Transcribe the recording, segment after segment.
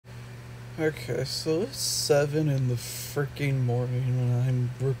Okay, so it's 7 in the freaking morning when I'm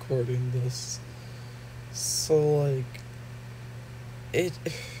recording this. So, like, it.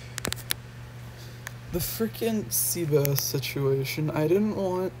 The freaking Sebass situation, I didn't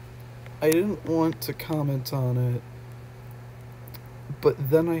want to comment on it, but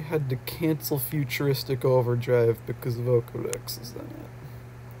then I had to cancel Futuristic Overdrive because Vocodex is in it.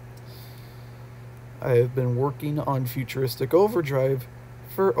 I have been working on Futuristic Overdrive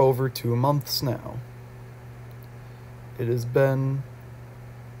for over 2 months now. It has been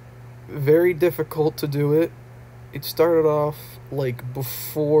very difficult to do it. It started off like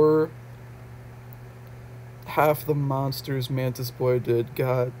before half the monsters Mantis Boy did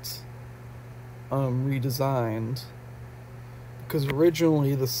got redesigned, because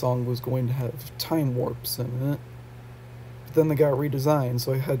originally the song was going to have time warps in it, but then they got redesigned,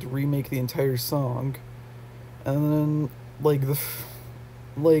 so I had to remake the entire song. And then like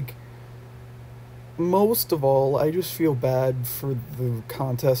like most of all, I just feel bad for the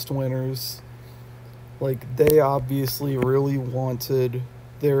contest winners. Like, they obviously really wanted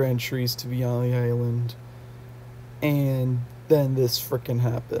their entries to be on the island, and then this frickin'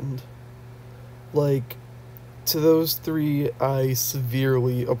 happened. Like, to those three, I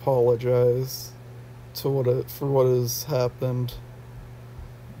severely apologize for what has happened.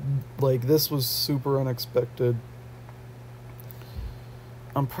 Like, this was super unexpected.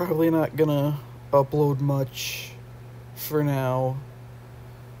 I'm probably not gonna upload much for now.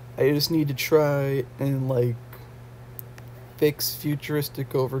 I just need to try and, like, fix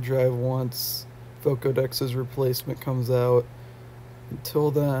Futuristic Overdrive once Vocodex's replacement comes out.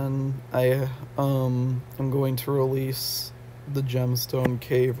 Until then, I'm going to release the Gemstone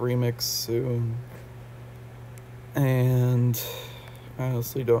Cave remix soon. And I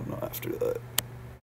honestly don't know after that.